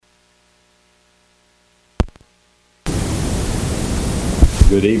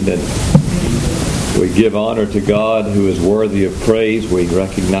Good evening. We give honor to God who is worthy of praise. We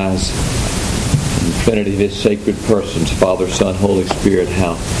recognize in the Trinity of His sacred persons, Father, Son, Holy Spirit,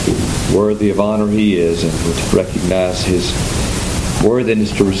 how worthy of honor He is, and we recognize His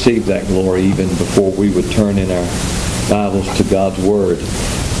worthiness to receive that glory even before we would turn in our Bibles to God's Word.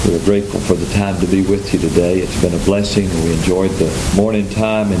 We are grateful for the time to be with you today. It's been a blessing. We enjoyed the morning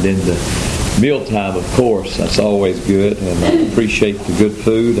time and then the mealtime, of course. That's always good, and I appreciate the good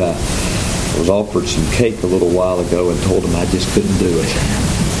food. I was offered some cake a little while ago and told them I just couldn't do it.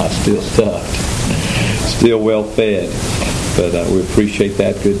 I'm still stuffed, still well fed. But we appreciate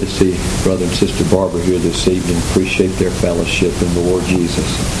that. Good to see Brother and Sister Barbara here this evening. Appreciate their fellowship in the Lord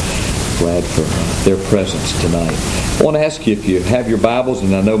Jesus. Glad for their presence tonight. I want to ask you, if you have your Bibles,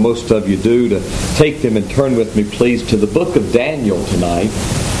 and I know most of you do, to take them and turn with me, please, to the book of Daniel tonight.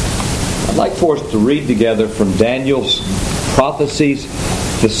 I'd like for us to read together from Daniel's prophecies,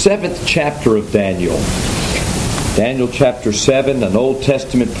 the 7th chapter of Daniel. Daniel chapter 7, an Old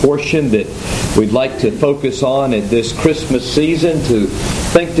Testament portion that we'd like to focus on at this Christmas season, to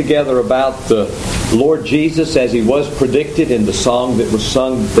think together about the Lord Jesus as He was predicted in the song that was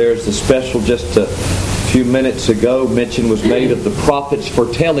sung. There's the special just a few minutes ago. Mention was made of the prophets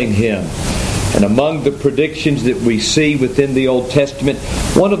foretelling Him. And among the predictions that we see within the Old Testament,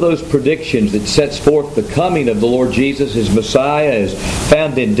 one of those predictions that sets forth the coming of the Lord Jesus as Messiah is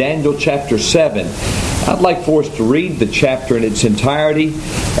found in Daniel chapter 7. I'd like for us to read the chapter in its entirety,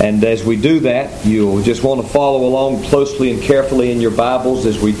 and as we do that, you'll just want to follow along closely and carefully in your Bibles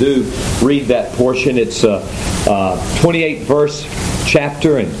as we do read that portion. It's a 28-verse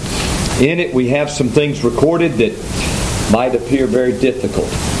chapter, and in it we have some things recorded that might appear very difficult.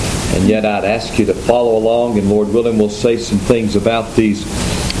 And yet I'd ask you to follow along, and Lord willing, we'll say some things about these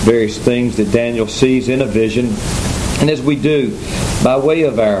various things that Daniel sees in a vision. And as we do, by way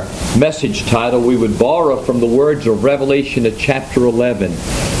of our message title, we would borrow from the words of Revelation at chapter 11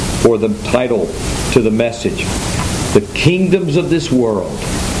 for the title to the message. The kingdoms of this world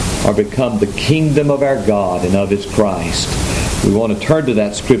are become the kingdom of our God and of His Christ. We want to turn to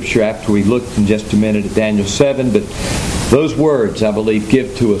that scripture after we look in just a minute at Daniel 7, but those words, I believe,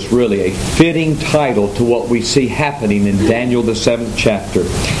 give to us really a fitting title to what we see happening in Daniel, the 7th chapter.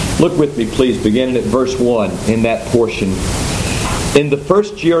 Look with me, please, beginning at verse 1 in that portion. In the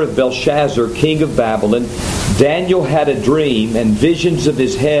first year of Belshazzar, king of Babylon, Daniel had a dream and visions of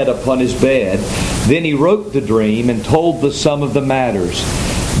his head upon his bed. Then he wrote the dream and told the sum of the matters.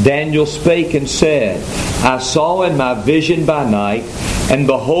 Daniel spake and said, I saw in my vision by night, and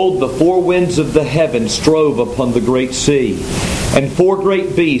behold, the four winds of the heaven strove upon the great sea. And four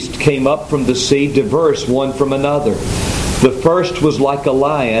great beasts came up from the sea, diverse one from another. The first was like a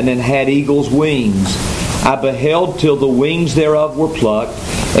lion, and had eagle's wings. I beheld till the wings thereof were plucked,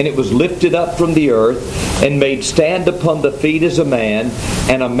 and it was lifted up from the earth, and made stand upon the feet as a man,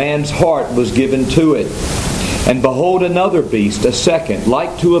 and a man's heart was given to it. And behold, another beast, a second,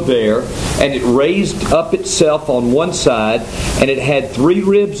 like to a bear, and it raised up itself on one side, and it had 3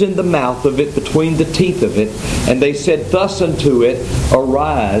 ribs in the mouth of it between the teeth of it. And they said thus unto it,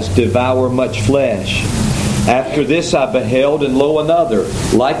 Arise, devour much flesh. After this I beheld, and lo, another,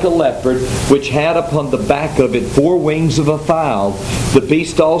 like a leopard, which had upon the back of it 4 wings of a fowl. The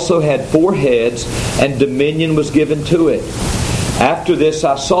beast also had 4 heads, and dominion was given to it. After this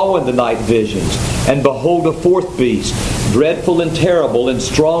I saw in the night visions, and behold, a 4th beast, dreadful and terrible and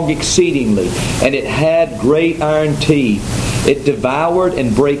strong exceedingly, and it had great iron teeth. It devoured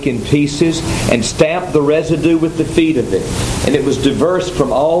and brake in pieces, and stamped the residue with the feet of it. And it was diverse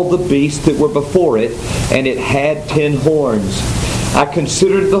from all the beasts that were before it, and it had 10 horns. I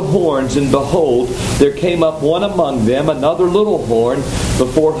considered the horns, and behold, there came up one among them, another little horn,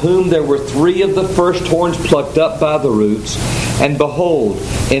 before whom there were 3 of the first horns plucked up by the roots. And behold,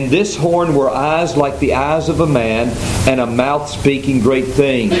 in this horn were eyes like the eyes of a man, and a mouth speaking great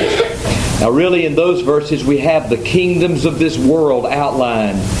things. Now really in those verses we have the kingdoms of this world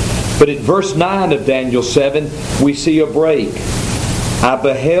outlined. But at verse 9 of Daniel 7, we see a break. I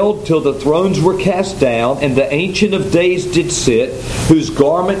beheld till the thrones were cast down, and the Ancient of Days did sit, whose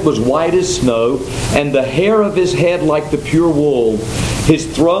garment was white as snow, and the hair of his head like the pure wool. His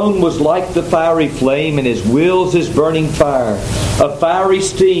throne was like the fiery flame, and his wheels as burning fire. A fiery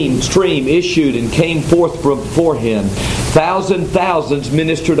stream issued and came forth from before him. Thousands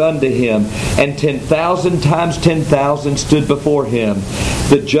ministered unto him, and 10,000 times 10,000 stood before him.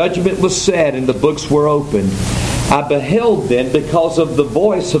 The judgment was said, and the books were opened. I beheld then, because of the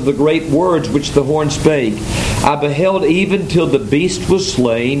voice of the great words which the horn spake, I beheld even till the beast was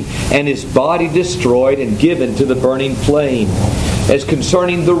slain, and his body destroyed and given to the burning flame. as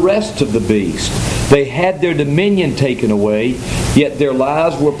concerning the rest of the beast. They had their dominion taken away, yet their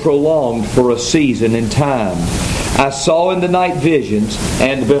lives were prolonged for a season and time. I saw in the night visions,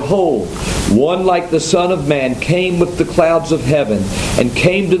 and behold, one like the Son of Man came with the clouds of heaven, and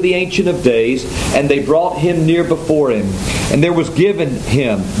came to the Ancient of Days, and they brought him near before him. And there was given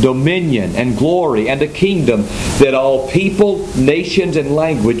him dominion and glory and a kingdom, that all people, nations, and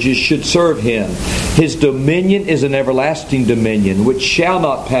languages should serve him. His dominion is an everlasting dominion, which shall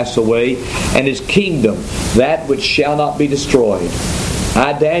not pass away, and his kingdom that which shall not be destroyed.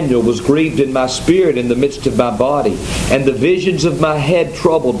 I, Daniel, was grieved in my spirit in the midst of my body, and the visions of my head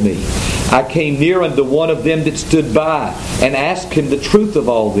troubled me. I came near unto one of them that stood by, and asked him the truth of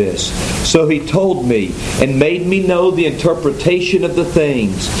all this. So he told me, and made me know the interpretation of the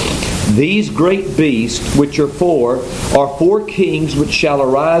things. These great beasts, which are four kings which shall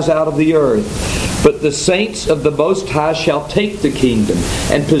arise out of the earth. But the saints of the Most High shall take the kingdom,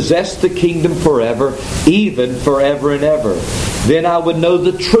 and possess the kingdom forever, even forever and ever. Then I would know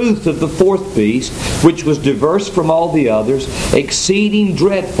the truth of the fourth beast, which was diverse from all the others, exceeding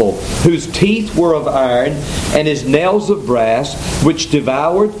dreadful, whose teeth were of iron, and his nails of brass, which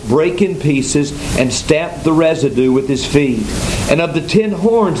devoured, brake in pieces, and stamped the residue with his feet. And of the 10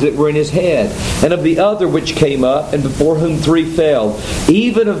 horns that were in his head, and of the other which came up, and before whom 3 fell,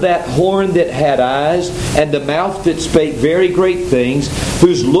 even of that horn that had eyes, and the mouth that spake very great things,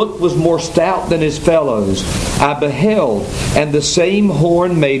 whose look was more stout than his fellows, I beheld, and the same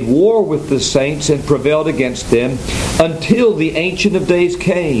horn made war with the saints, and prevailed against them, until the Ancient of Days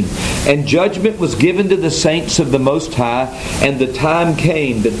came. And judgment was given to the saints of the Most High, and the time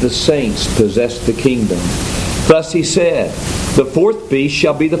came that the saints possessed the kingdom. Thus he said, the fourth beast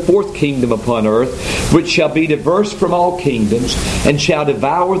shall be the fourth kingdom upon earth, which shall be diverse from all kingdoms, and shall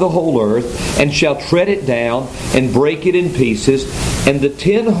devour the whole earth, and shall tread it down, and break it in pieces. And the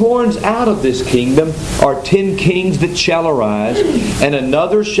 10 horns out of this kingdom are 10 kings that shall arise, and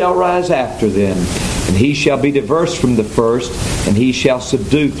another shall rise after them. And he shall be diverse from the first, and he shall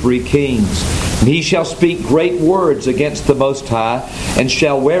subdue 3 kings. And he shall speak great words against the Most High, and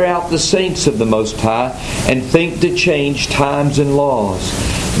shall wear out the saints of the Most High, and think to change times and laws.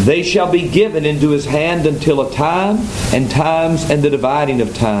 They shall be given into his hand until a time, and times, and the dividing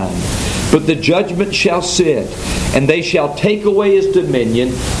of time. But the judgment shall sit, and they shall take away his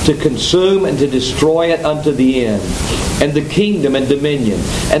dominion, to consume and to destroy it unto the end. And the kingdom and dominion,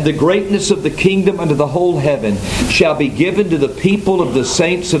 and the greatness of the kingdom unto the whole heaven, shall be given to the people of the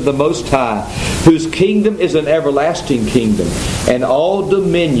saints of the Most High, whose kingdom is an everlasting kingdom, and all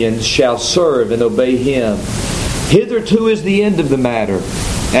dominions shall serve and obey him. Hitherto is the end of the matter.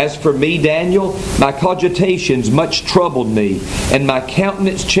 As for me, Daniel, my cogitations much troubled me, and my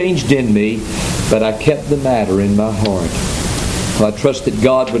countenance changed in me, but I kept the matter in my heart. Well, I trust that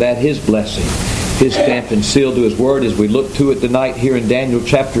God would add his blessing, his stamp and seal to his word as we look to it tonight here in Daniel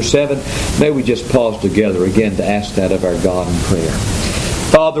chapter 7. May we just pause together again to ask that of our God in prayer.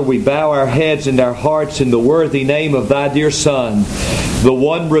 Father, we bow our heads and our hearts in the worthy name of thy dear Son, the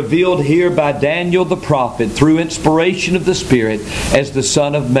one revealed here by Daniel the prophet through inspiration of the Spirit as the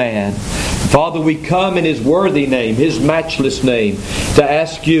Son of Man. Father, we come in his worthy name, his matchless name, to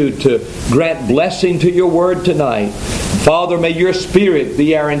ask you to grant blessing to your word tonight. Father, may your Spirit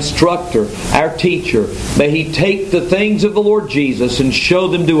be our instructor, our teacher. May he take the things of the Lord Jesus and show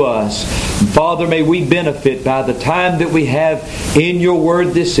them to us. Father, may we benefit by the time that we have in your word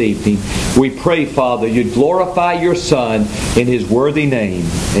this evening. We pray, Father, you'd glorify your Son in his worthy name.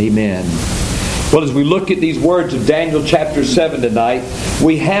 Amen. Well, as we look at these words of Daniel chapter 7 tonight,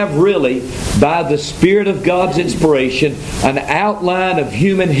 we have really, by the Spirit of God's inspiration, an outline of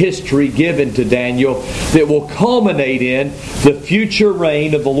human history given to Daniel that will culminate in the future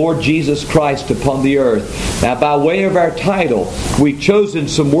reign of the Lord Jesus Christ upon the earth. Now, by way of our title, we've chosen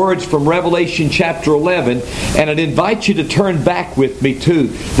some words from Revelation chapter 11, and I'd invite you to turn back with me to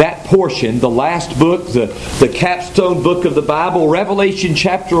that portion, the last book, the capstone book of the Bible, Revelation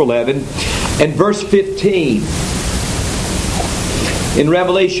chapter 11, and verse 15. In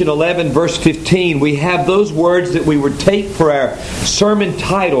Revelation 11, verse 15, we have those words that we would take for our sermon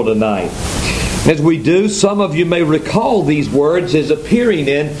title tonight. As we do, some of you may recall these words as appearing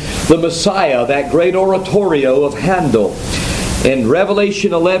in the Messiah, that great oratorio of Handel. In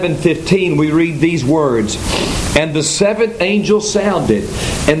Revelation 11:15, we read these words, "And the seventh angel sounded,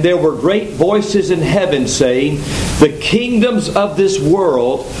 and there were great voices in heaven saying, The kingdoms of this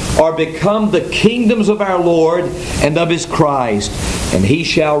world are become the kingdoms of our Lord and of his Christ, and he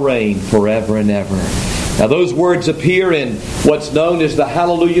shall reign forever and ever." Now those words appear in what's known as the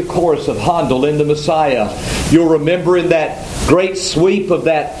Hallelujah Chorus of Handel in the Messiah. You'll remember in that great sweep of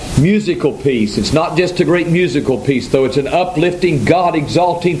that musical piece. It's not just a great musical piece, though. It's an uplifting,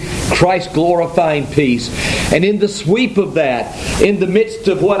 God-exalting, Christ-glorifying piece. And in the sweep of that, in the midst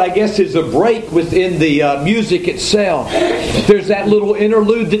of what I guess is a break within the music itself, there's that little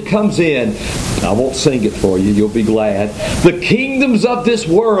interlude that comes in. I won't sing it for you. You'll be glad. The kingdoms of this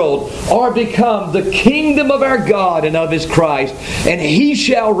world are become the kingdom of our God and of His Christ, and He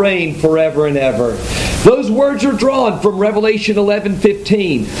shall reign forever and ever. Those words are drawn from Revelation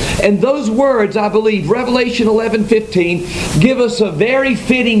 11:15. And those words, I believe, Revelation 11:15, give us a very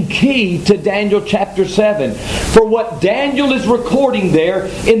fitting key to Daniel chapter 7. For what Daniel is recording there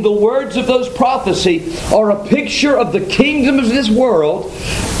in the words of those prophecy are a picture of the kingdoms of this world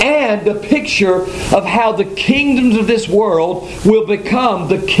and a picture of how the kingdoms of this world will become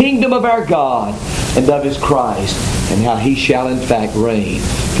the kingdom of our God and of His Christ, and how He shall in fact reign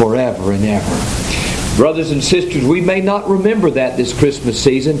forever and ever. Brothers and sisters, we may not remember that this Christmas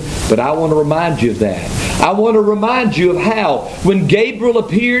season, but I want to remind you of that. I want to remind you of how when Gabriel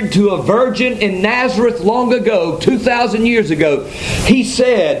appeared to a virgin in Nazareth long ago, 2,000 years ago, he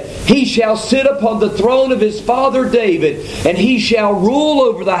said, "He shall sit upon the throne of his father David, and he shall rule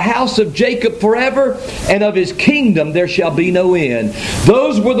over the house of Jacob forever, and of his kingdom there shall be no end."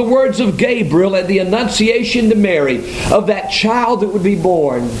 Those were the words of Gabriel at the Annunciation to Mary of that child that would be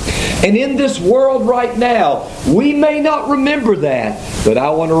born. And in this world right now, we may not remember that, but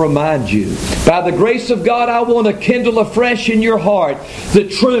I want to remind you, by the grace of God, I want to kindle afresh in your heart the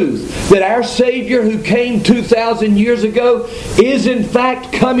truth that our Savior who came 2,000 years ago is in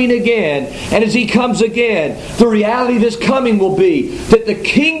fact coming again. And as He comes again, the reality of His coming will be that the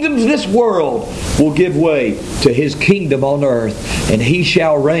kingdoms of this world will give way to His kingdom on earth, and He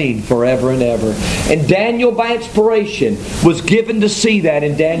shall reign forever and ever. And Daniel, by inspiration, was given to see that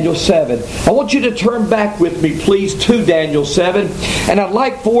in Daniel 7. I want you to turn back with me, please, to Daniel 7. And I'd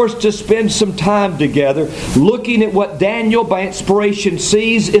like for us to spend some time together looking at what Daniel, by inspiration,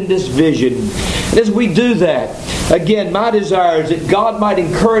 sees in this vision. And as we do that, again, my desire is that God might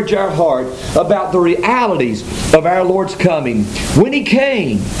encourage our heart about the realities of our Lord's coming. When He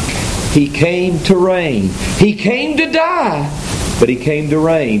came to reign. He came to die, but He came to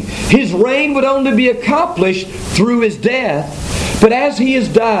reign. His reign would only be accomplished through His death. But as He has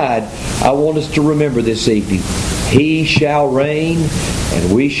died, I want us to remember this evening, He shall reign,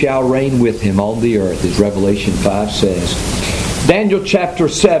 and we shall reign with Him on the earth, as Revelation 5 says. Daniel chapter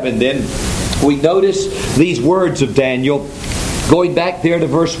 7, then, we notice these words of Daniel. Going back there to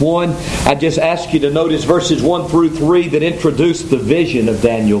verse 1, I just ask you to notice verses 1 through 3 that introduce the vision of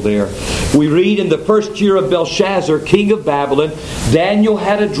Daniel there. We read, in the first year of Belshazzar, king of Babylon, Daniel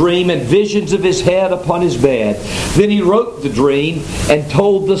had a dream and visions of his head upon his bed. Then he wrote the dream and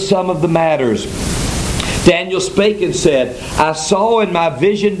told the sum of the matters. Daniel spake and said, I saw in my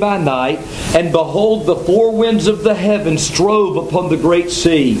vision by night, and behold, the four winds of the heaven strove upon the great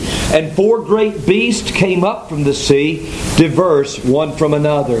sea, and four great beasts came up from the sea, diverse one from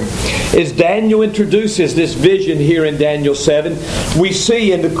another. As Daniel introduces this vision here in Daniel 7, we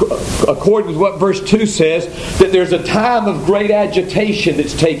see, according with what verse 2 says, that there's a time of great agitation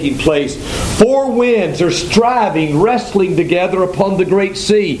that's taking place. Four winds are striving, wrestling together upon the great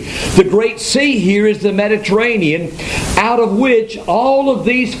sea. The great sea here is the Mediterranean, out of which all of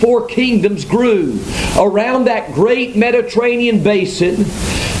these four kingdoms grew. Around that great Mediterranean basin,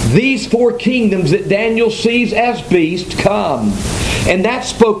 these four kingdoms that Daniel sees as beasts come. And that's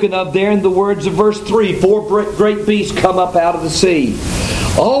spoken of there in the words of verse 3. Four great beasts come up out of the sea.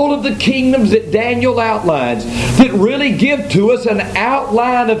 All of the kingdoms that Daniel outlines that really give to us an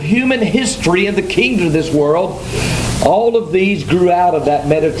outline of human history in the kingdom of this world, all of these grew out of that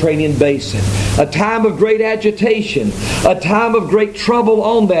Mediterranean basin. A time of great agitation, a time of great trouble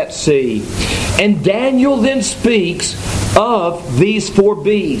on that sea. And Daniel then speaks of these four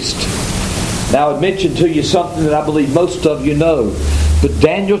beasts. Now, I've mentioned to you something that I believe most of you know. But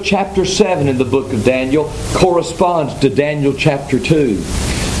Daniel chapter 7 in the book of Daniel corresponds to Daniel chapter 2,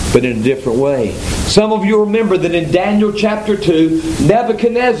 but in a different way. Some of you remember that in Daniel chapter 2,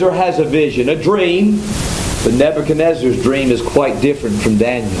 Nebuchadnezzar has a vision, a dream. But Nebuchadnezzar's dream is quite different from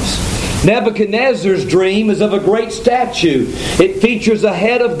Daniel's. Nebuchadnezzar's dream is of a great statue. It features a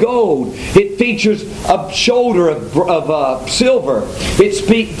head of gold. It features a shoulder of silver. It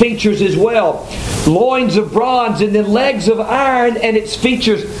features as well loins of bronze and then legs of iron, and it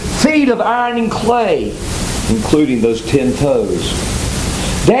features feet of iron and clay, including those 10 toes.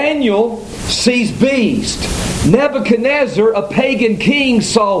 Daniel sees beasts. Nebuchadnezzar, a pagan king,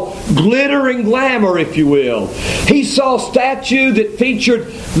 saw glitter and glamour, if you will. He saw a statue that featured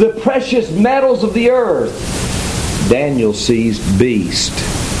the precious metals of the earth. Daniel sees beast.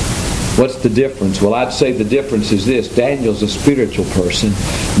 What's the difference? Well, I'd say the difference is this. Daniel's a spiritual person.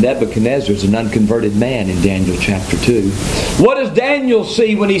 Nebuchadnezzar's an unconverted man in Daniel chapter 2. What does Daniel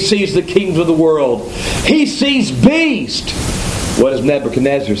see when he sees the kings of the world? He sees beast. What does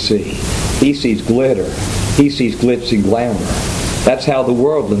Nebuchadnezzar see? He sees glitter. He sees glitz and glamour. That's how the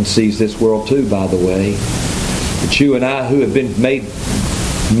worldling sees this world too, by the way. But you and I, who have been made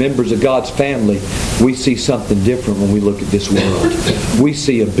members of God's family, we see something different when we look at this world. We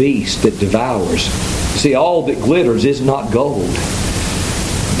see a beast that devours. See, all that glitters is not gold.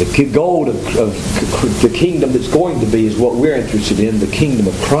 The gold of the kingdom that's going to be is what we're interested in, the kingdom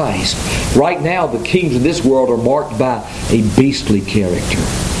of Christ. Right now, the kings of this world are marked by a beastly character.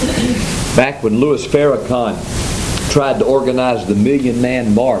 Back when Louis Farrakhan tried to organize the Million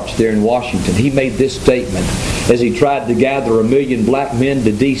Man March there in Washington, he made this statement as he tried to gather 1 million black men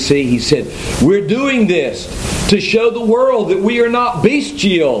to D.C. He said, "We're doing this to show the world that we are not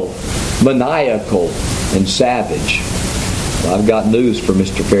bestial, maniacal, and savage." Well, I've got news for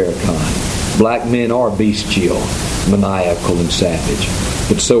Mr. Farrakhan. Black men are bestial, maniacal, and savage.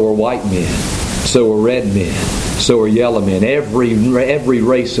 But so are white men. So are red men. So are yellow men. Every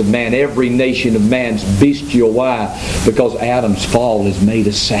race of man, every nation of man's bestial. Why? Because Adam's fall has made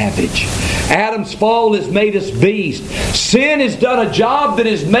us savage. Adam's fall has made us beast. Sin has done a job that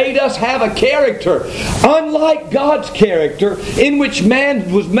has made us have a character. Unlike God's character, in which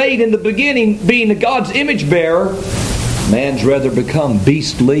man was made in the beginning, being God's image bearer, man's rather become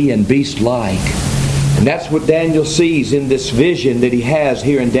beastly and beast-like. And that's what Daniel sees in this vision that he has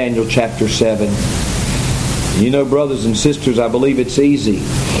here in Daniel chapter 7. You know, brothers and sisters, I believe it's easy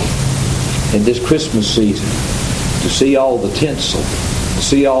in this Christmas season to see all the tinsel, to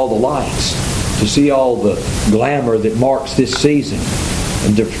see all the lights, to see all the glamour that marks this season,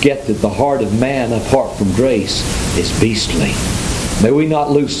 and to forget that the heart of man apart from grace is beastly. May we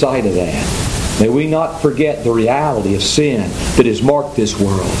not lose sight of that. May we not forget the reality of sin that has marked this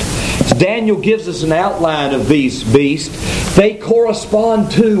world. As Daniel gives us an outline of these beasts, they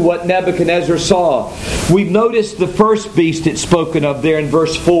correspond to what Nebuchadnezzar saw. We've noticed the first beast that's spoken of there in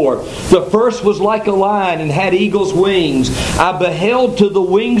verse 4. The first was like a lion and had eagle's wings. I beheld till the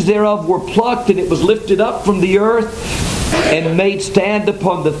wings thereof were plucked, and it was lifted up from the earth and made stand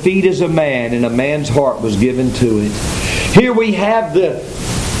upon the feet as a man, and a man's heart was given to it. Here we have the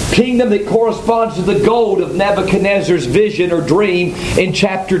kingdom that corresponds to the gold of Nebuchadnezzar's vision or dream in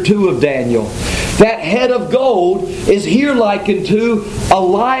chapter 2 of Daniel. That head of gold is here likened to a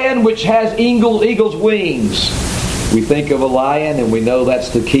lion which has eagle's wings. We think of a lion and we know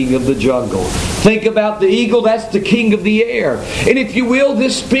that's the king of the jungle. Think about the eagle, that's the king of the air. And if you will,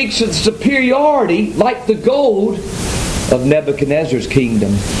 this speaks of superiority, like the gold of Nebuchadnezzar's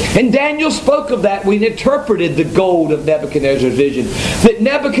kingdom. And Daniel spoke of that when he interpreted the gold of Nebuchadnezzar's vision. That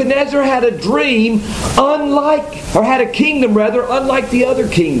Nebuchadnezzar had a dream had a kingdom unlike the other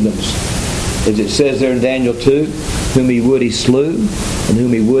kingdoms. As it says there in Daniel 2, whom he would he slew, and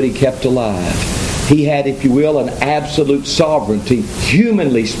whom he would he kept alive. He had, if you will, an absolute sovereignty,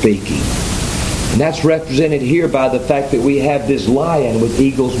 humanly speaking. And that's represented here by the fact that we have this lion with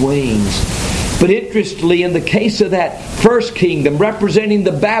eagle's wings. But interestingly, in the case of that first kingdom, representing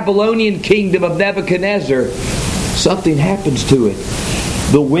the Babylonian kingdom of Nebuchadnezzar, something happens to it.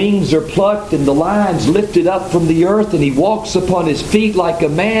 The wings are plucked and the lion's lifted up from the earth, and he walks upon his feet like a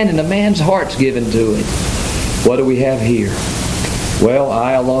man, and a man's heart's given to it. What do we have here? Well,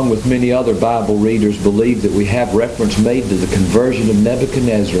 I, along with many other Bible readers, believe that we have reference made to the conversion of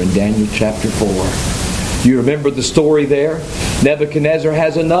Nebuchadnezzar in Daniel chapter 4. You remember the story there? Nebuchadnezzar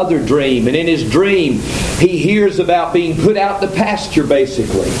has another dream, and in his dream, he hears about being put out to pasture,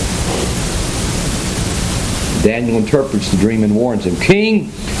 basically. Daniel interprets the dream and warns him,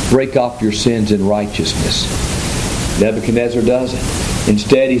 "King, break off your sins in righteousness." Nebuchadnezzar doesn't.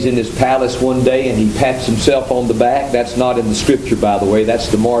 Instead, he's in his palace one day and he pats himself on the back. That's not in the scripture, by the way. That's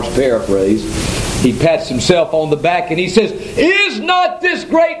the Marsh paraphrase. He pats himself on the back and he says, "Is not this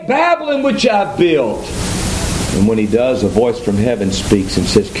great Babylon which I've built?" And when he does, a voice from heaven speaks and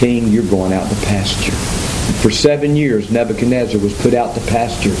says, "King, you're going out to pasture." And for 7 years, Nebuchadnezzar was put out to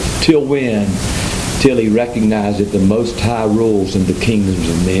pasture. Till when? Till he recognized that the Most High rules in the kingdoms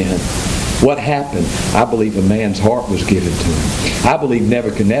of men. What happened? I believe a man's heart was given to him. I believe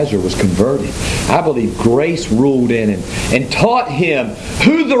Nebuchadnezzar was converted. I believe grace ruled in him and taught him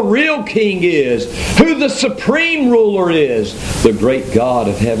who the real king is, who the supreme ruler is, the great God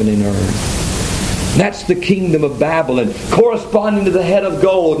of heaven and earth. That's the kingdom of Babylon, corresponding to the head of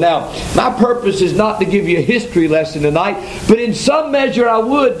gold. Now, my purpose is not to give you a history lesson tonight, but in some measure I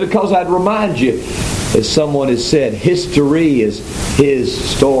would, because I'd remind you, as someone has said, history is his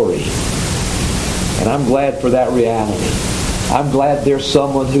story. And I'm glad for that reality. I'm glad there's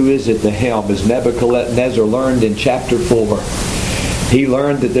someone who is at the helm, as Nebuchadnezzar learned in chapter 4. He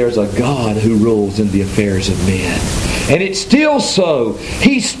learned that there's a God who rules in the affairs of men. And it's still so.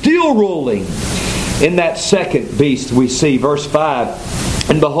 He's still ruling. In that second beast we see, verse 5,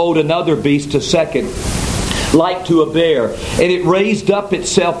 and behold, another beast, a second, like to a bear, and it raised up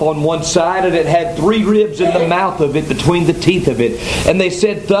itself on one side, and it had 3 ribs in the mouth of it, between the teeth of it. And they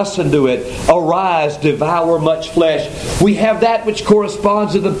said thus unto it, Arise, devour much flesh. We have that which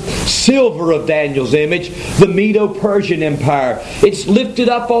corresponds to the silver of Daniel's image, the Medo-Persian Empire. It's lifted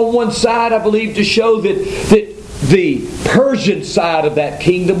up on one side, I believe, to show that the Persian side of that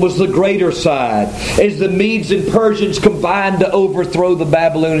kingdom was the greater side, as the Medes and Persians combined to overthrow the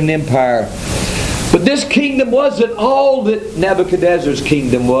Babylonian Empire. But this kingdom wasn't all that Nebuchadnezzar's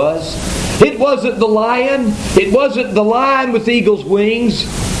kingdom was. It wasn't the lion. It wasn't the lion with eagle's wings.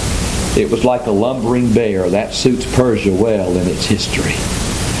 It was like a lumbering bear. That suits Persia well in its history.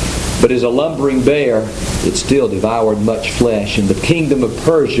 But as a lumbering bear, it still devoured much flesh. And the kingdom of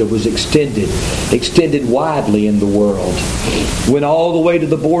Persia was extended widely in the world. Went all the way to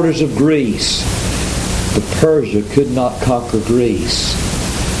the borders of Greece. But Persia could not conquer Greece.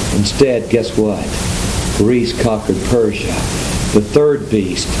 Instead, guess what? Greece conquered Persia. The third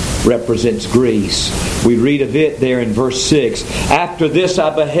beast represents Greece. We read of it there in verse 6. After this I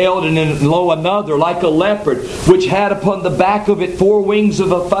beheld, and lo, another, like a leopard, which had upon the back of it 4 wings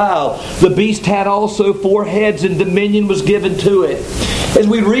of a fowl. The beast had also 4 heads, and dominion was given to it. As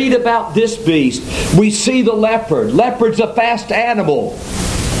we read about this beast, we see the leopard. Leopard's a fast animal.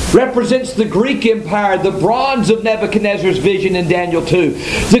 Represents the Greek Empire, the bronze of Nebuchadnezzar's vision in Daniel 2.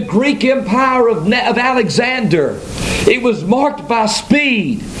 The Greek Empire of Alexander. It was marked by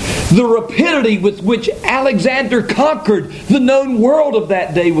speed. The rapidity with which Alexander conquered the known world of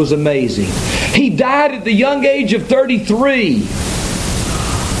that day was amazing. He died at the young age of 33.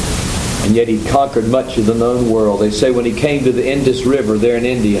 And yet he conquered much of the known world. They say when he came to the Indus River there in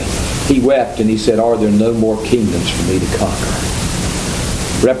India, he wept and he said, Are there no more kingdoms for me to conquer?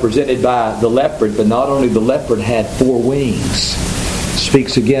 Represented by the leopard, but not only the leopard had 4 wings.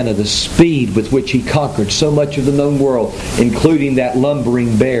 Speaks again of the speed with which he conquered so much of the known world, including that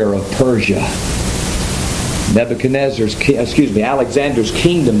lumbering bear of Persia. Alexander's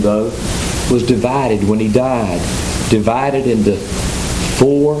kingdom, though, was divided when he died. Divided into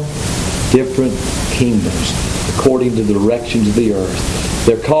 4 different kingdoms, according to the directions of the earth.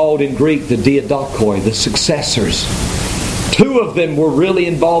 They're called in Greek the Diadokoi, the successors. 2 of them were really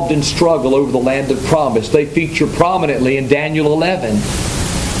involved in struggle over the land of promise. They feature prominently in Daniel 11.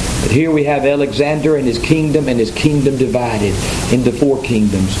 But here we have Alexander and his kingdom divided into 4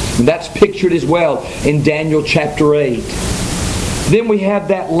 kingdoms. And that's pictured as well in Daniel chapter 8. Then we have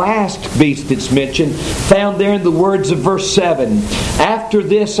that last beast that's mentioned, found there in the words of verse 7. After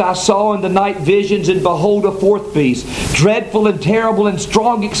this I saw in the night visions, and behold, a 4th beast, dreadful and terrible and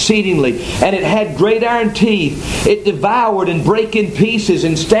strong exceedingly. And it had great iron teeth. It devoured and brake in pieces,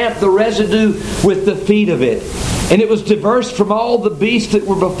 and stamped the residue with the feet of it. And it was diverse from all the beasts that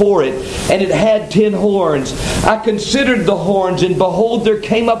were before it, and it had 10 horns. I considered the horns, and behold, there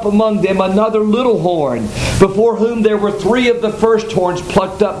came up among them another little horn, before whom there were 3 of the first horns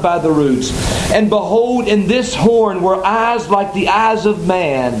plucked up by the roots. And behold, in this horn were eyes like the eyes of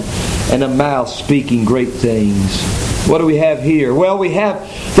man, and a mouth speaking great things. What do we have here? Well, we have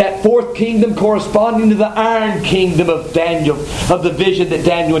that 4th kingdom corresponding to the iron kingdom of Daniel, of the vision that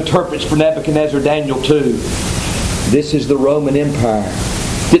Daniel interprets for Nebuchadnezzar, Daniel 2. This is the Roman Empire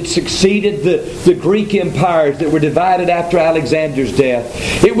that succeeded the Greek empires that were divided after Alexander's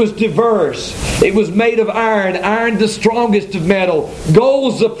death. It was diverse. It was made of iron. Iron, the strongest of metal.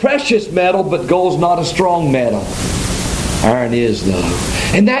 Gold's the precious metal, but gold's not a strong metal. Iron is, though.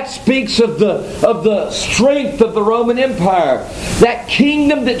 And that speaks of the strength of the Roman Empire. That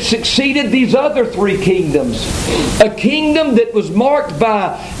kingdom that succeeded these other 3 kingdoms. A kingdom that was marked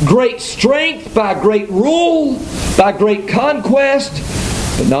by great strength, by great rule, by great conquest.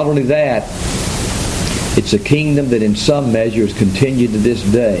 But not only that, it's a kingdom that in some measure has continued to this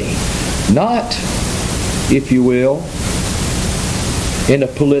day. Not, if you will, in a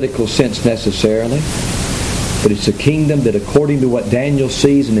political sense necessarily, but it's a kingdom that, according to what Daniel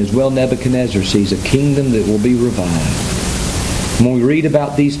sees and as well Nebuchadnezzar sees, a kingdom that will be revived. When we read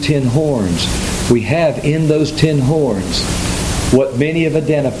about these 10 horns, we have in those 10 horns what many have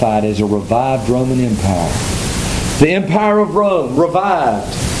identified as a revived Roman Empire. The Empire of Rome,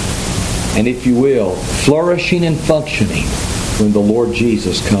 revived, and if you will, flourishing and functioning when the Lord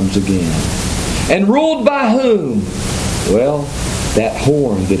Jesus comes again. And ruled by whom? Well, that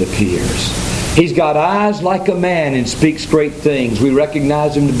horn that appears. He's got eyes like a man and speaks great things. We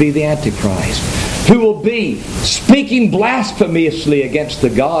recognize him to be the Antichrist, who will be speaking blasphemously against the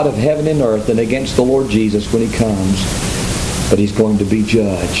God of heaven and earth and against the Lord Jesus when He comes. But He's going to be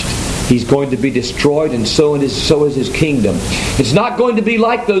judged. He's going to be destroyed, and so is His kingdom. It's not going to be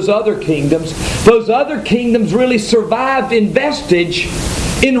like those other kingdoms. Those other kingdoms really survived in vestige,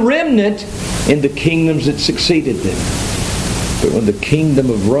 in remnant, in the kingdoms that succeeded them. But when the kingdom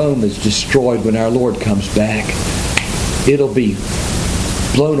of Rome is destroyed, when our Lord comes back, it'll be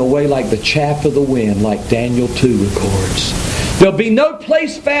blown away like the chaff of the wind, like Daniel 2 records. There'll be no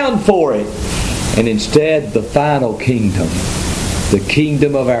place found for it. And instead, the final kingdom, the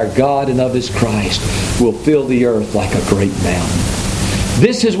kingdom of our God and of His Christ, will fill the earth like a great mountain.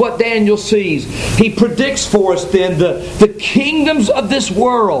 This is what Daniel sees. He predicts for us then the kingdoms of this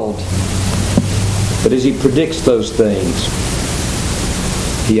world. But as he predicts those things,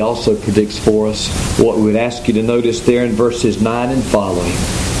 he also predicts for us what we would ask you to notice there in verses 9 and following.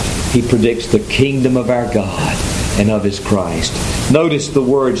 He predicts the kingdom of our God and of His Christ. Notice the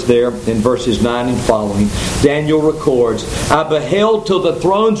words there in verses 9 and following. Daniel records, I beheld till the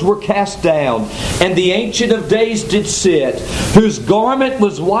thrones were cast down, and the Ancient of Days did sit, whose garment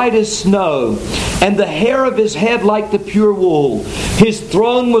was white as snow, and the hair of his head like the pure wool. His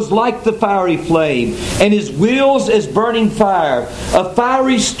throne was like the fiery flame, and his wheels as burning fire. A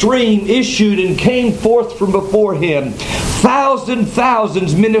fiery stream issued and came forth from before him.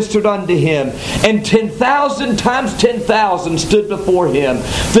 Thousands ministered unto him, and 10,000 times 10,000 stood before him.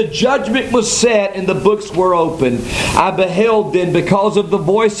 The judgment was set, and the books were opened. I beheld then, because of the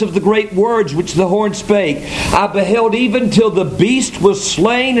voice of the great words which the horn spake, I beheld even till the beast was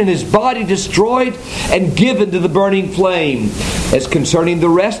slain, and his body destroyed, and given to the burning flame. As concerning the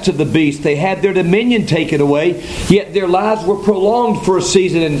rest of the beasts, they had their dominion taken away, yet their lives were prolonged for a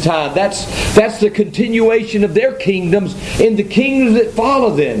season and time. That's the continuation of their kingdoms in the kingdoms that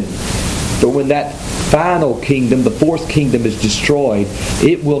follow them. But when that final kingdom, the fourth kingdom, is destroyed,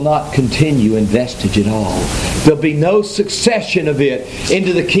 it will not continue in vestige at all. There'll be no succession of it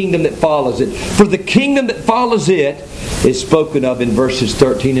into the kingdom that follows it. For the kingdom that follows it is spoken of in verses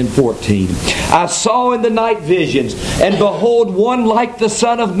 13 and 14. I saw in the night visions, and behold, one like the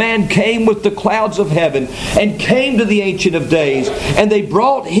Son of Man came with the clouds of heaven, and came to the Ancient of Days, and they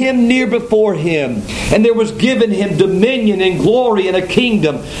brought Him near before Him. And there was given Him dominion and glory and a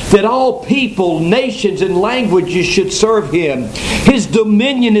kingdom, that all people, nations, and languages should serve Him. His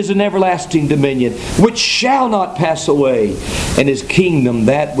dominion is an everlasting dominion, which shall not pass away, and His kingdom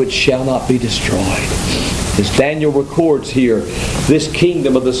that which shall not be destroyed. As Daniel records here, this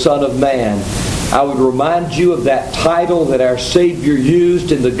kingdom of the Son of Man, I would remind you of that title that our Savior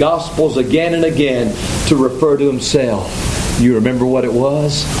used in the Gospels again and again to refer to Himself. You remember what it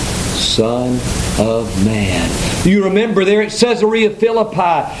was? Son of Man. You remember there at Caesarea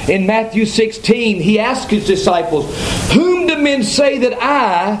Philippi in Matthew 16, He asked His disciples, whom do men say that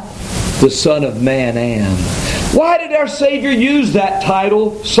I, the Son of Man, am? Why did our Savior use that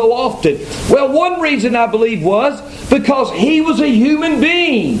title so often? Well, one reason I believe was because He was a human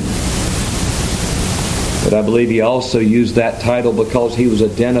being. But I believe He also used that title because He was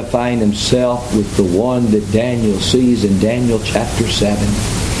identifying Himself with the one that Daniel sees in Daniel chapter 7.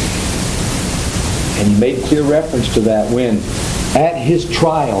 And He made clear reference to that when at His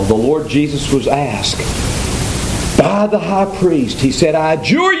trial the Lord Jesus was asked by the high priest. He said, I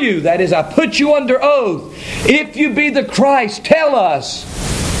adjure you, that is, I put you under oath, if you be the Christ, tell us.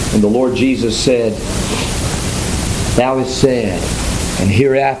 And the Lord Jesus said, Thou hast said, and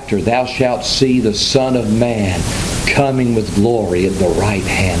hereafter thou shalt see the Son of Man coming with glory at the right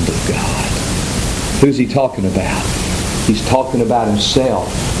hand of God. Who's He talking about? He's talking about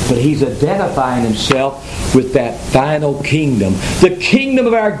Himself. But He's identifying Himself with that final kingdom, the kingdom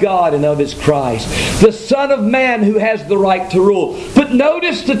of our God and of His Christ, the Son of Man who has the right to rule. But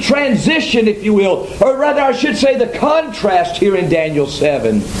notice the transition, if you will, or rather I should say the contrast here in Daniel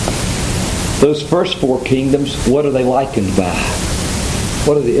 7. Those first four kingdoms, what are they likened by?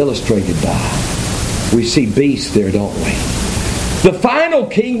 What are they illustrated by? We see beasts there, don't we? The final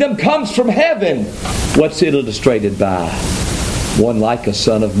kingdom comes from heaven. What's it illustrated by? One like a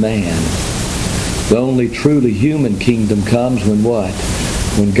Son of Man. The only truly human kingdom comes when what?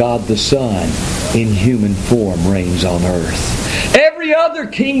 When God the Son in human form reigns on earth. Every other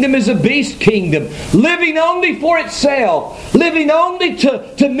kingdom is a beast kingdom, living only for itself, living only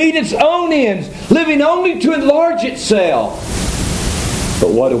to meet its own ends, living only to enlarge itself.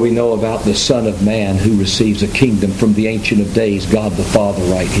 But what do we know about the Son of Man who receives a kingdom from the Ancient of Days, God the Father,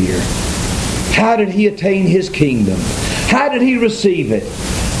 right here? How did He attain His kingdom? How did He receive it?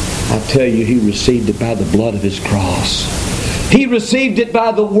 I tell you, He received it by the blood of His cross. He received it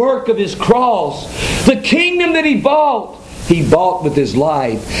by the work of His cross. The kingdom that He bought with His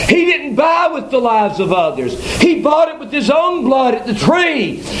life. He didn't buy with the lives of others. He bought it with His own blood at the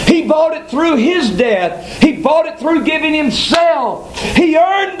tree. He bought it through His death. He bought it through giving Himself. He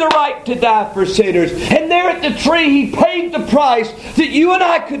earned the right to die for sinners. And there at the tree, He paid the price that you and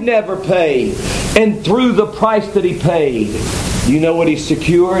I could never pay. And through the price that He paid, you know what He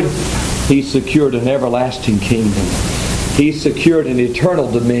secured? He secured an everlasting kingdom. He secured an eternal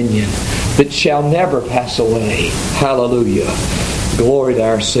dominion that shall never pass away. Hallelujah. Glory to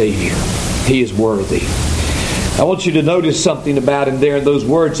our Savior. He is worthy. I want you to notice something about Him there in those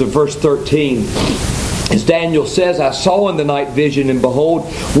words of verse 13. As Daniel says, I saw in the night vision, and behold,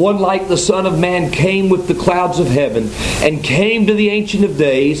 one like the Son of Man came with the clouds of heaven, and came to the Ancient of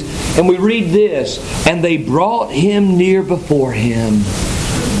Days. And we read this, and they brought Him near before Him.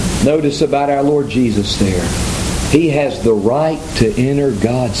 Notice about our Lord Jesus there. He has the right to enter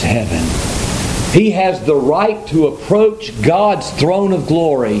God's heaven. He has the right to approach God's throne of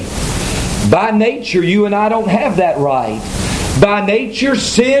glory. By nature, you and I don't have that right. By nature,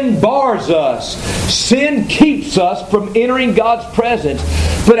 sin bars us. Sin keeps us from entering God's presence.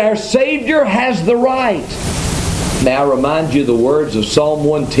 But our Savior has the right. Now I remind you the words of Psalm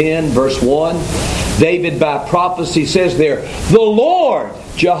 110, verse 1. David by prophecy says there, the Lord,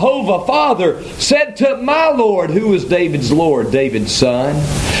 Jehovah Father, said to my Lord, who was David's Lord, David's son.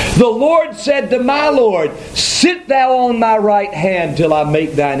 The Lord said to my Lord, sit thou on my right hand till I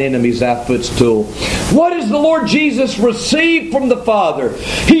make thine enemies thy footstool. What has the Lord Jesus received from the Father?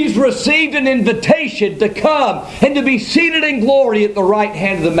 He's received an invitation to come and to be seated in glory at the right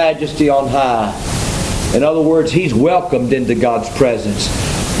hand of the Majesty on high. In other words, He's welcomed into God's presence.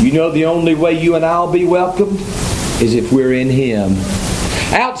 You know the only way you and I will be welcomed is if we're in Him.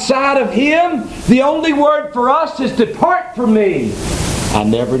 Outside of Him, the only word for us is, depart from me. I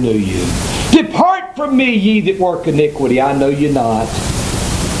never knew you. Depart from me, ye that work iniquity. I know you not.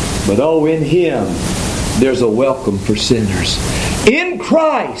 But oh, in Him, there's a welcome for sinners. In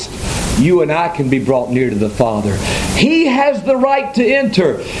Christ, you and I can be brought near to the Father. He has the right to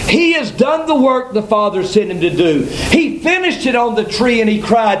enter. He has done the work the Father sent Him to do. He finished it on the tree and He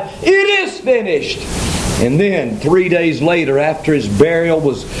cried, it is finished. And then 3 days later, after His burial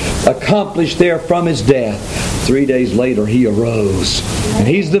was accomplished there from His death, 3 days later He arose. And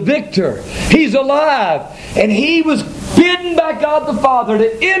He's the victor. He's alive. And He was bidden by God the Father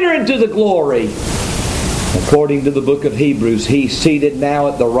to enter into the glory. According to the book of Hebrews, He's seated now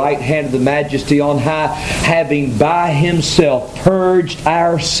at the right hand of the Majesty on high, having by Himself purged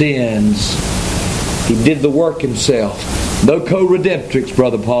our sins. He did the work Himself. No co-redemptrix,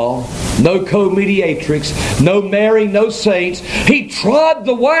 Brother Paul. No co-mediatrix. No Mary, no saints. He trod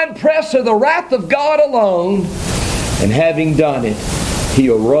the winepress of the wrath of God alone. And having done it, He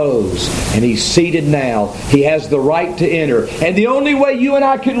arose and He's seated now. He has the right to enter. And the only way you and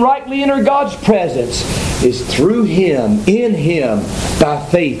I can rightly enter God's presence is through Him, in Him, by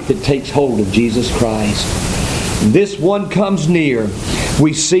faith that takes hold of Jesus Christ. This one comes near.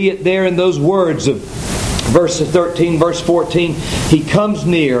 We see it there in those words of verse 13, verse 14. He comes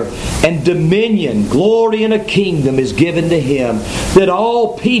near, and dominion, glory, and a kingdom is given to Him, that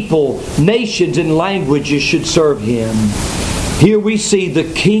all people, nations, and languages should serve Him. Here we see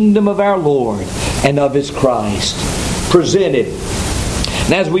the kingdom of our Lord and of His Christ presented.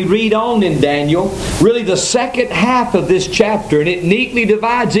 And as we read on in Daniel, really the second half of this chapter, and it neatly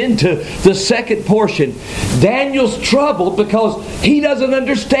divides into the second portion, Daniel's troubled because he doesn't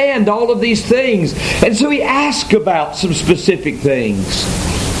understand all of these things. And so he asks about some specific things.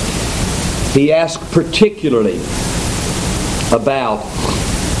 He asks particularly about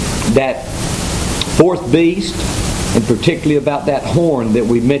that fourth beast, and particularly about that horn that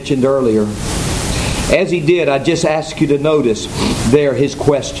we mentioned earlier. As he did, I just ask you to notice there his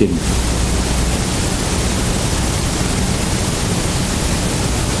question.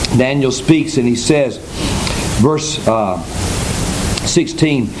 Daniel speaks and he says, verse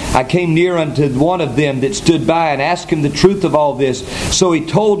 16, I came near unto one of them that stood by and asked him the truth of all this. So he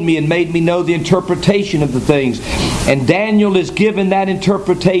told me and made me know the interpretation of the things. And Daniel is given that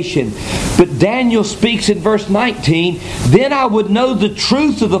interpretation. But Daniel speaks in verse 19, Then I would know the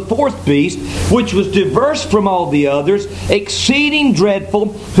truth of the fourth beast, which was diverse from all the others, exceeding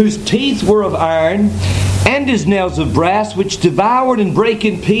dreadful, whose teeth were of iron, and his nails of brass, which devoured and brake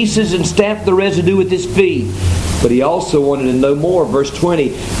in pieces and stamped the residue with his feet. But he also wanted to know more. Verse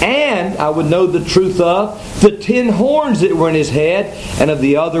 20, And I would know the truth of the 10 horns that were in his head, and of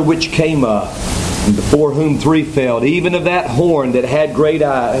the other which came up, and before whom 3 fell, even of that horn that had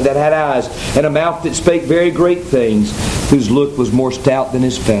eyes, and a mouth that spake very great things, whose look was more stout than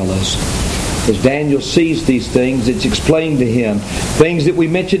his fellows. As Daniel sees these things, it's explained to him things that we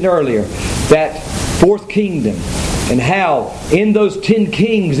mentioned earlier, that fourth kingdom, and how in those 10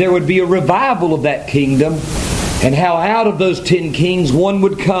 kings there would be a revival of that kingdom, and how out of those 10 kings one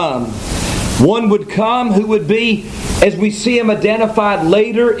would come. One would come who would be, as we see him identified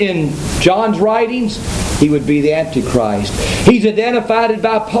later in John's writings, he would be the Antichrist. He's identified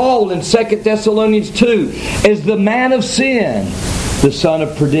by Paul in 2 Thessalonians 2 as the man of sin, the son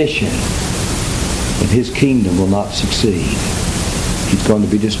of perdition. And his kingdom will not succeed. He's going to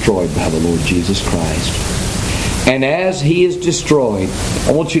be destroyed by the Lord Jesus Christ. And as he is destroyed,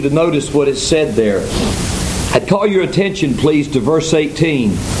 I want you to notice what is said there. I'd call your attention, please, to verse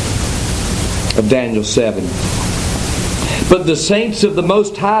 18 of Daniel 7. But the saints of the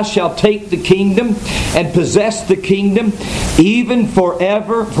Most High shall take the kingdom and possess the kingdom, even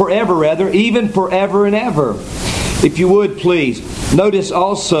forever and ever. If you would, please, notice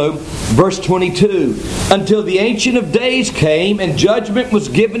also verse 22. Until the Ancient of Days came, and judgment was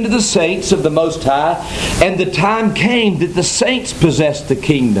given to the saints of the Most High, and the time came that the saints possessed the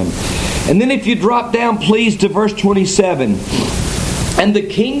kingdom. And then if you drop down, please, to verse 27. And the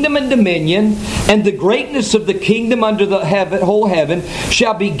kingdom and dominion and the greatness of the kingdom under the whole heaven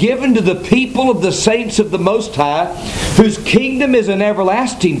shall be given to the people of the saints of the Most High, whose kingdom is an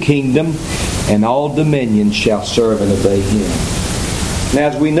everlasting kingdom, and all dominions shall serve and obey him. Now,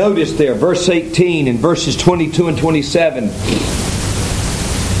 as we notice there, verse 18 and verses 22 and 27,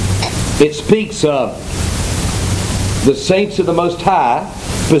 it speaks of the saints of the Most High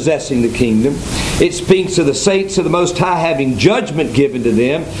possessing the kingdom. It speaks of the saints of the Most High having judgment given to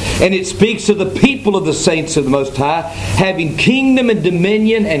them. And it speaks of the people of the saints of the Most High having kingdom and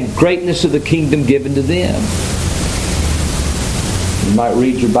dominion and greatness of the kingdom given to them. You might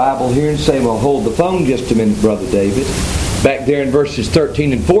read your Bible here and say, well, hold the phone just a minute, Brother David. Back there in verses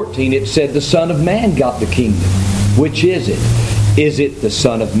 13 and 14, it said the Son of Man got the kingdom. Which is it? Is it the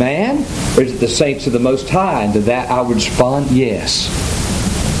Son of Man, or is it the saints of the Most High? And to that I would respond, yes.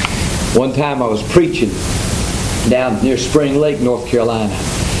 One time I was preaching down near Spring Lake, North Carolina.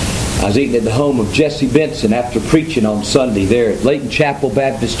 I was eating at the home of Jesse Benson after preaching on Sunday there at Layton Chapel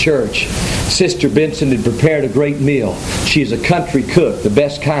Baptist Church. Sister Benson had prepared a great meal. She's a country cook, the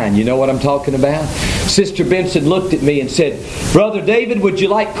best kind. You know what I'm talking about? Sister Benson looked at me and said, Brother David, would you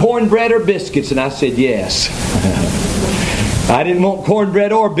like cornbread or biscuits? And I said, yes. I didn't want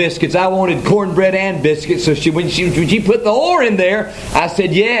cornbread or biscuits. I wanted cornbread and biscuits. So when she put the or in there, I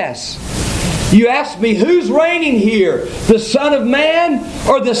said yes. You asked me, who's reigning here? The Son of Man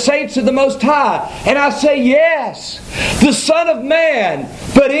or the saints of the Most High? And I say yes, the Son of Man.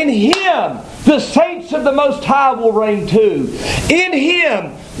 But in Him, the saints of the Most High will reign too. In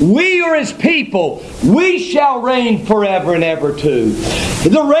Him, we are His people. We shall reign forever and ever too.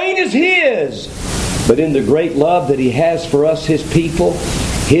 The reign is His. But in the great love that He has for us, His people,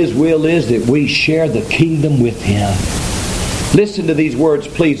 His will is that we share the kingdom with Him. Listen to these words,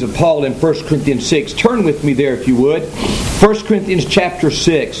 please, of Paul in 1 Corinthians 6. Turn with me there, if you would. 1 Corinthians chapter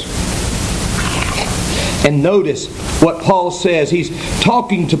 6. And notice what Paul says. He's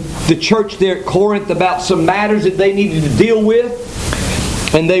talking to the church there at Corinth about some matters that they needed to deal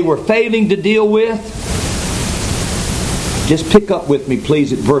with, and they were failing to deal with. Just pick up with me,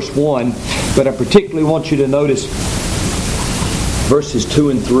 please, at verse 1. But I particularly want you to notice verses 2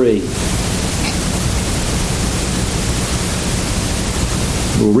 and 3.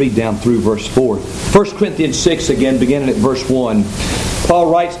 We'll read down through verse 4. 1 Corinthians 6 again, beginning at verse 1. Paul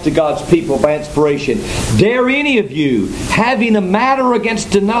writes to God's people by inspiration, Dare any of you, having a matter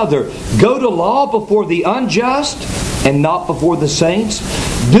against another, go to law before the unjust and not before the saints?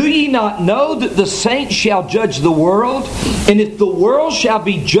 Do ye not know that the saints shall judge the world? And if the world shall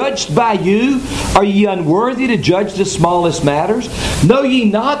be judged by you, are ye unworthy to judge the smallest matters? Know ye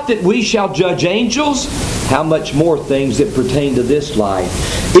not that we shall judge angels? how much more things that pertain to this life?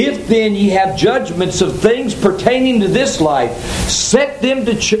 If then ye have judgments of things pertaining to this life, set them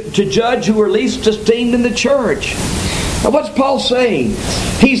to judge who are least esteemed in the church. Now what's Paul saying?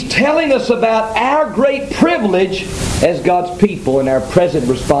 He's telling us about our great privilege as God's people and our present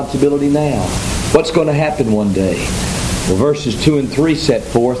responsibility now. What's going to happen one day? Well, verses 2 and 3 set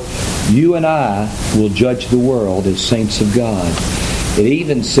forth, you and I will judge the world as saints of God. It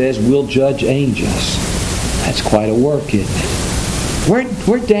even says we'll judge angels. That's quite a work, isn't it?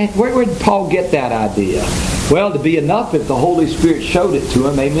 Where did Paul get that idea? Well, to be enough if the Holy Spirit showed it to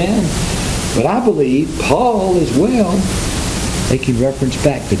him, amen. But I believe Paul as well, making reference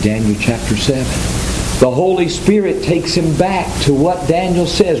back to Daniel chapter 7. The Holy Spirit takes him back to what Daniel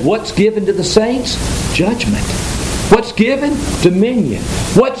says. What's given to the saints? Judgment. What's given? Dominion.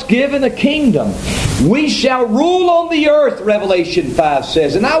 What's given? A kingdom. We shall rule on the earth, Revelation 5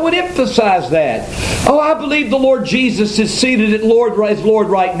 says. And I would emphasize that. Oh, I believe the Lord Jesus is seated as Lord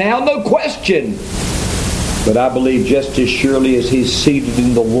right now. No question. But I believe just as surely as He's seated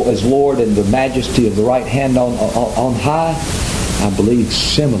as Lord in the majesty of the right hand on high, I believe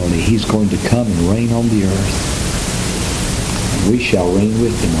similarly He's going to come and reign on the earth. And we shall reign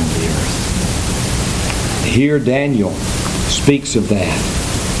with Him on the earth. Here Daniel speaks of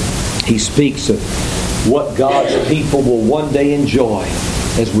that. He speaks of what God's people will one day enjoy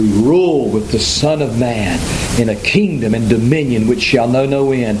as we rule with the Son of Man in a kingdom and dominion which shall know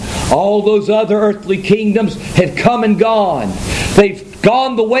no end. All those other earthly kingdoms have come and gone. They've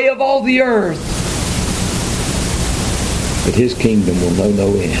gone the way of all the earth. But His kingdom will know no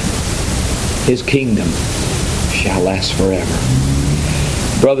end. His kingdom shall last forever.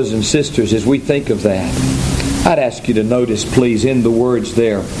 Brothers and sisters, as we think of that, I'd ask you to notice, please, in the words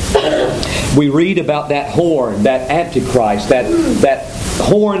there, we read about that horn, that Antichrist, that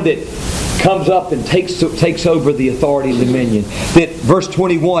horn that comes up and takes over the authority and dominion. That verse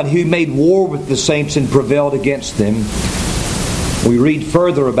 21, He made war with the saints and prevailed against them. We read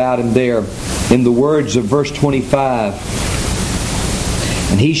further about Him there in the words of verse 25.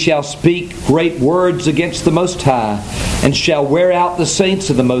 And He shall speak great words against the Most High, and shall wear out the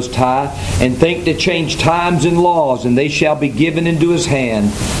saints of the Most High, and think to change times and laws, and they shall be given into His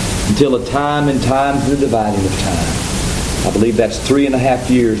hand until a time and times the dividing of time. I believe that's 3.5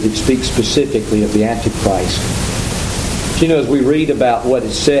 years that speaks specifically of the Antichrist. But you know, as we read about what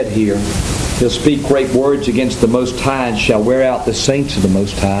is said here, He'll speak great words against the Most High and shall wear out the saints of the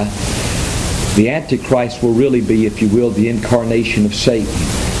Most High. The Antichrist will really be, if you will, the incarnation of Satan.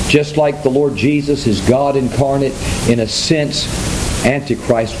 Just like the Lord Jesus is God incarnate, in a sense,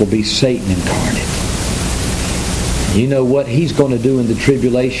 Antichrist will be Satan incarnate. You know what he's going to do in the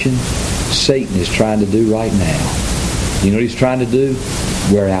tribulation? Satan is trying to do right now. You know what he's trying to do?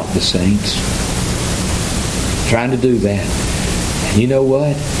 Wear out the saints. Trying to do that. And you know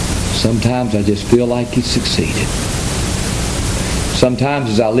what? Sometimes I just feel like he's succeeded. Sometimes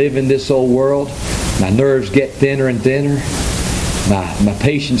as I live in this old world, my nerves get thinner and thinner. My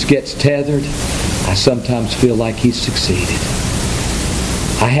patience gets tethered. I sometimes feel like he's succeeded.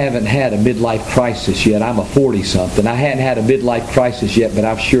 I haven't had a midlife crisis yet. I'm a 40-something. I hadn't had a midlife crisis yet, but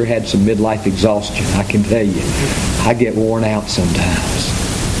I've sure had some midlife exhaustion. I can tell you. I get worn out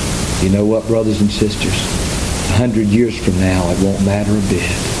sometimes. You know what, brothers and sisters? 100 years from now, it won't matter a bit.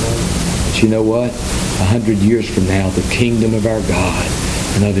 But you know what? 100 years from now, the kingdom of our God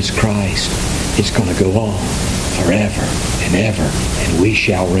and of His Christ is going to go on forever and ever, and we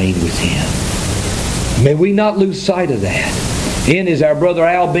shall reign with Him. May we not lose sight of that. And as our brother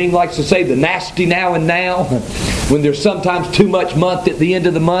Al Bing likes to say, the nasty now and now, when there's sometimes too much month at the end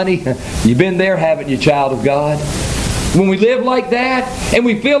of the money. You've been there, haven't you, child of God? When we live like that, and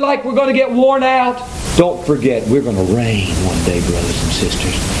we feel like we're going to get worn out, don't forget, we're going to reign one day, brothers and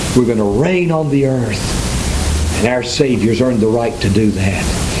sisters. We're going to reign on the earth. And our Savior's earned the right to do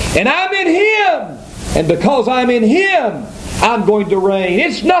that. And I'm in Him! And because I'm in Him, I'm going to reign.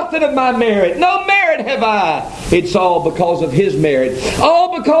 It's nothing of my merit. No merit have I. It's all because of His merit.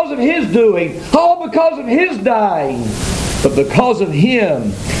 All because of His doing. All because of His dying. But because of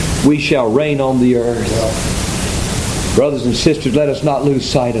Him, we shall reign on the earth. Brothers and sisters, let us not lose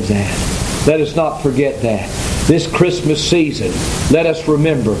sight of that. Let us not forget that. This Christmas season, let us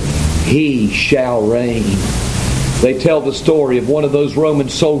remember, He shall reign. They tell the story of one of those Roman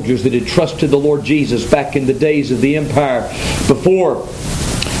soldiers that had trusted the Lord Jesus back in the days of the empire, before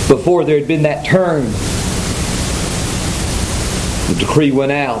there had been that turn. The decree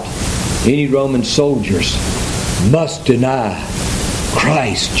went out. Any Roman soldiers must deny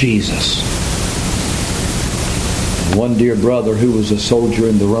Christ Jesus. One dear brother who was a soldier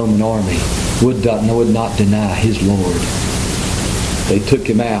in the Roman army would not deny his Lord. They took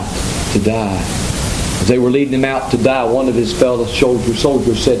him out to die. As they were leading him out to die, one of his fellow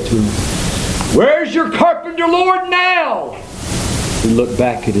soldiers said to him, "Where's your carpenter Lord now?" He looked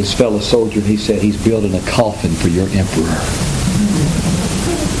back at his fellow soldier and he said, "He's building a coffin for your emperor."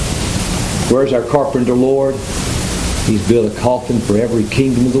 Where's our carpenter Lord? He's built a coffin for every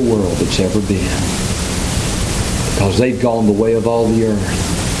kingdom of the world that's ever been. Because they've gone the way of all the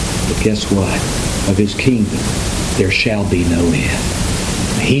earth. But guess what? Of His kingdom there shall be no end.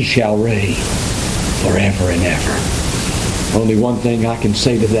 He shall reign forever and ever. Only one thing I can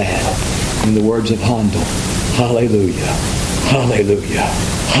say to that, in the words of Handel, hallelujah, hallelujah,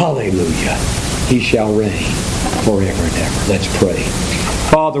 hallelujah. He shall reign forever and ever. Let's pray.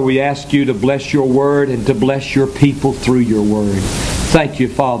 Father, we ask You to bless Your Word and to bless Your people through Your Word. Thank You,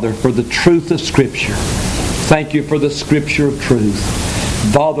 Father, for the truth of Scripture. Thank You for the Scripture of truth.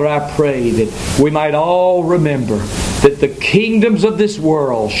 Father, I pray that we might all remember that the kingdoms of this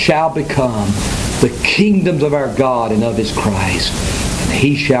world shall become the kingdoms of our God and of His Christ, and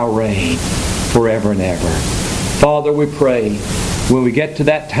He shall reign forever and ever. Father, we pray when we get to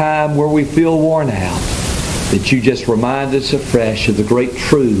that time where we feel worn out, that You just remind us afresh of the great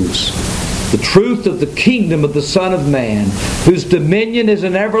truths, the truth of the kingdom of the Son of Man, whose dominion is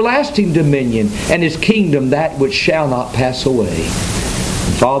an everlasting dominion, and His kingdom that which shall not pass away.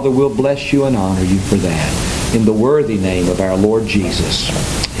 And Father, we'll bless You and honor You for that. In the worthy name of our Lord Jesus.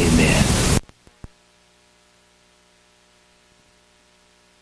 Amen.